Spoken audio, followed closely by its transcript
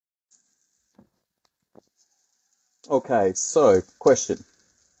Okay, so question.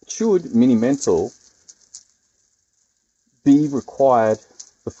 Should mini-mental be required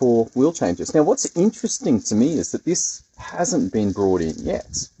before wheel changes? Now, what's interesting to me is that this hasn't been brought in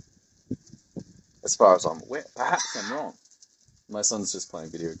yet, as far as I'm aware. Perhaps I'm wrong. My son's just playing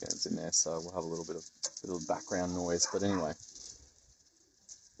video games in there, so we'll have a little bit of background noise. But anyway,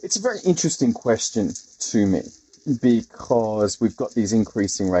 it's a very interesting question to me because we've got these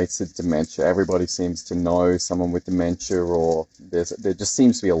increasing rates of dementia. Everybody seems to know someone with dementia, or there just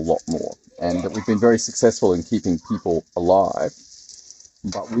seems to be a lot more. And we've been very successful in keeping people alive,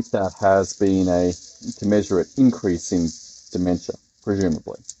 but with that has been a commensurate increase in dementia,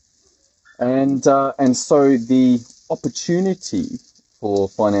 presumably. And so the opportunity for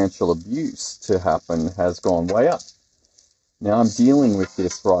financial abuse to happen has gone way up. Now, I'm dealing with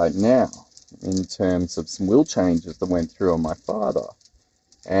this right now in terms of some will changes that went through on my father,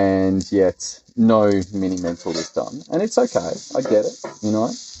 and yet no mini-mental is done. And it's okay, I get it,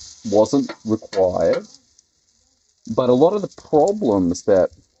 wasn't required. But a lot of the problems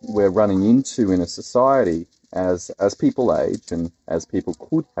that we're running into in a society as people age and as people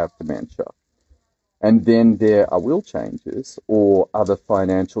could have dementia, and then there are will changes or other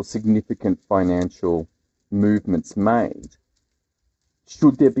significant financial movements made,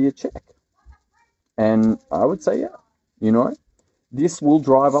 should there be a check? And I would say, yeah, this will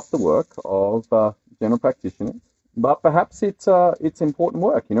drive up the work of general practitioners, but perhaps it's important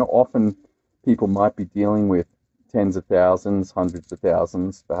work. Often people might be dealing with tens of thousands, hundreds of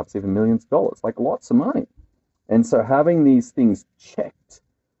thousands, perhaps even millions of dollars, like lots of money. And so having these things checked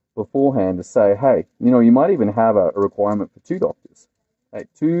beforehand to say, hey, you might even have a requirement for 2 doctors. Hey,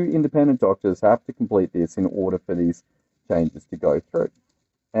 2 independent doctors have to complete this in order for these changes to go through.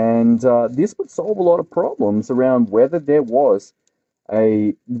 And this would solve a lot of problems around whether the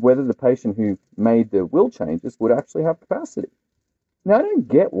patient who made the will changes would actually have capacity. Now, I don't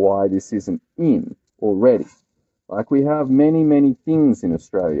get why this isn't in already. Like, we have many, many things in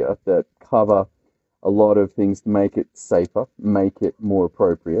Australia that cover a lot of things to make it safer, make it more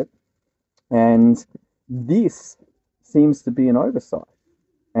appropriate. And this seems to be an oversight.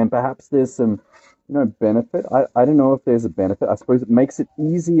 And perhaps there's some benefit. I don't know if there's a benefit. I suppose it makes it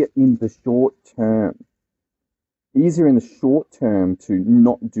easier in the short term. Easier in the short term to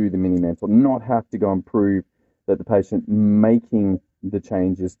not do the mini-mental, not have to go and prove that the patient making the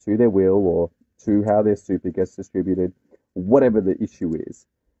changes to their will or to how their super gets distributed, whatever the issue is,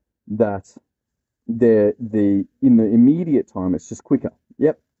 that in the immediate time it's just quicker.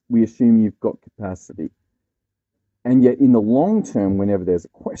 Yep, we assume you've got capacity. And yet in the long term, whenever there's a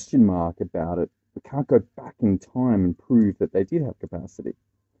question mark about it, we can't go back in time and prove that they did have capacity.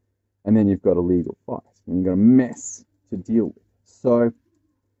 And then you've got a legal fight, and you've got a mess to deal with. So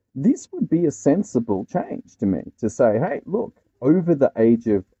this would be a sensible change to me, to say, hey, look, over the age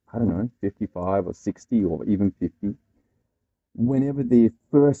of, 55 or 60 or even 50, whenever there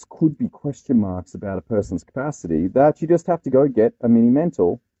first could be question marks about a person's capacity, that you just have to go get a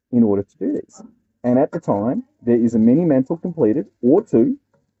mini-mental in order to do this. And at the time, there is a mini-mental completed, or 2,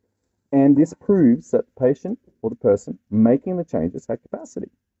 and this proves that the patient or the person making the changes had capacity.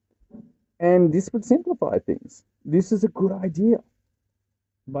 And this would simplify things. This is a good idea.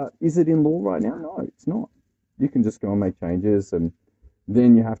 But is it in law right now? No, it's not. You can just go and make changes, and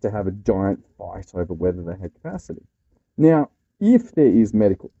then you have to have a giant fight over whether they had capacity. Now, if there is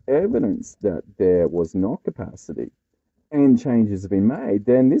medical evidence that there was not capacity and changes have been made,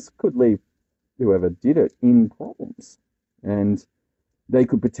 then this could leave whoever did it in problems. And they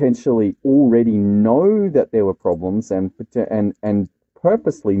could potentially already know that there were problems and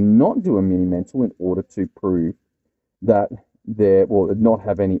purposely not do a mini-mental in order to prove that not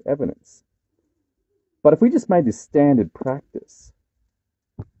have any evidence. But if we just made this standard practice,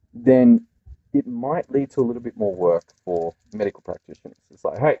 then it might lead to a little bit more work for medical practitioners. It's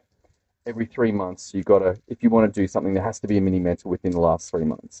like, hey, every 3 months, if you want to do something, there has to be a mini-mental within the last 3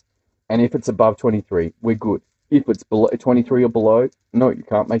 months. And if it's above 23, we're good. If it's below 23 or below, no, you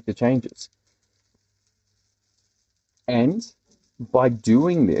can't make the changes. And by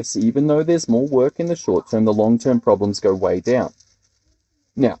doing this, even though there's more work in the short term, the long-term problems go way down.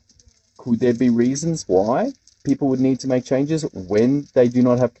 Now, could there be reasons why people would need to make changes when they do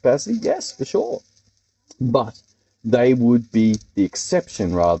not have capacity? Yes, for sure. But they would be the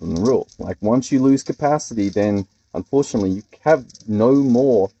exception rather than the rule. Like, once you lose capacity, then unfortunately you have no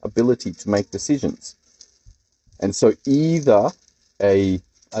more ability to make decisions. And so either a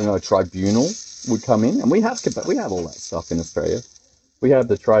tribunal would come in, and we have all that stuff in Australia. We have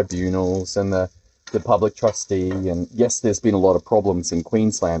the tribunals and the public trustee, and yes, there's been a lot of problems in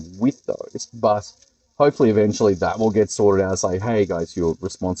Queensland with those, but Hopefully, eventually that will get sorted out. It's like, hey guys, you're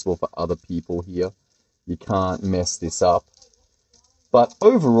responsible for other people here. You can't mess this up. But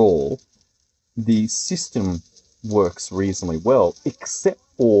overall, the system works reasonably well, except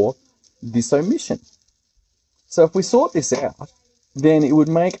for this omission. So if we sort this out, then it would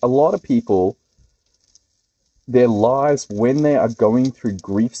make a lot of people, their lives when they are going through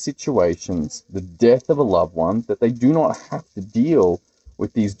grief situations, the death of a loved one, that they do not have to deal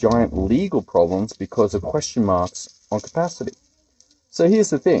with these giant legal problems because of question marks on capacity. So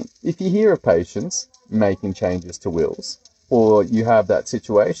here's the thing. If you hear of patients making changes to wills, or you have that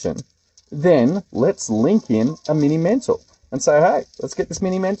situation, then let's link in a mini mental and say, hey, let's get this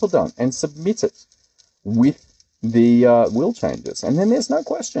mini mental done and submit it with the will changes. And then there's no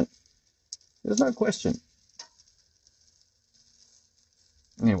question. There's no question.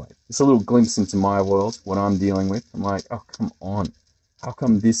 Anyway, it's a little glimpse into my world, what I'm dealing with. I'm like, oh, come on. How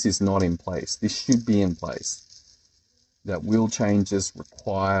come this is not in place? This should be in place. That will changes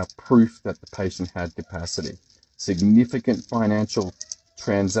require proof that the patient had capacity. Significant financial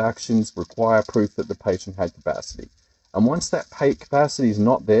transactions require proof that the patient had capacity. And once that capacity is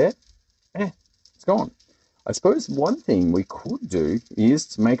not there, it's gone. I suppose one thing we could do is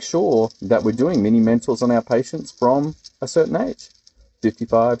to make sure that we're doing mini mentals on our patients from a certain age,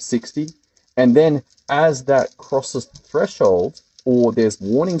 55, 60, and then as that crosses the threshold, or there's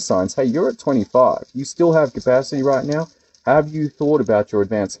warning signs, hey, you're at 25, you still have capacity right now. Have you thought about your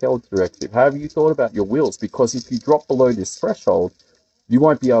advanced health directive? Have you thought about your wills? Because if you drop below this threshold, you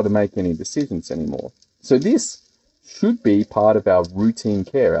won't be able to make any decisions anymore. So this should be part of our routine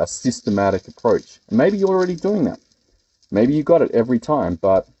care, our systematic approach. And maybe you're already doing that. Maybe you got it every time,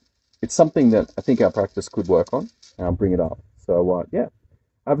 but it's something that I think our practice could work on, and I'll bring it up. So yeah,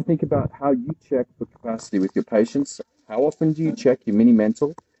 have a think about how you check for capacity with your patients. How often do you check your mini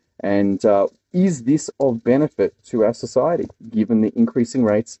mental? And is this of benefit to our society, given the increasing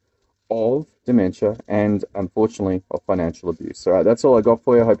rates of dementia and, unfortunately, of financial abuse? All right, that's all I got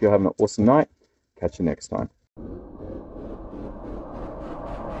for you. I hope you're having an awesome night. Catch you next time.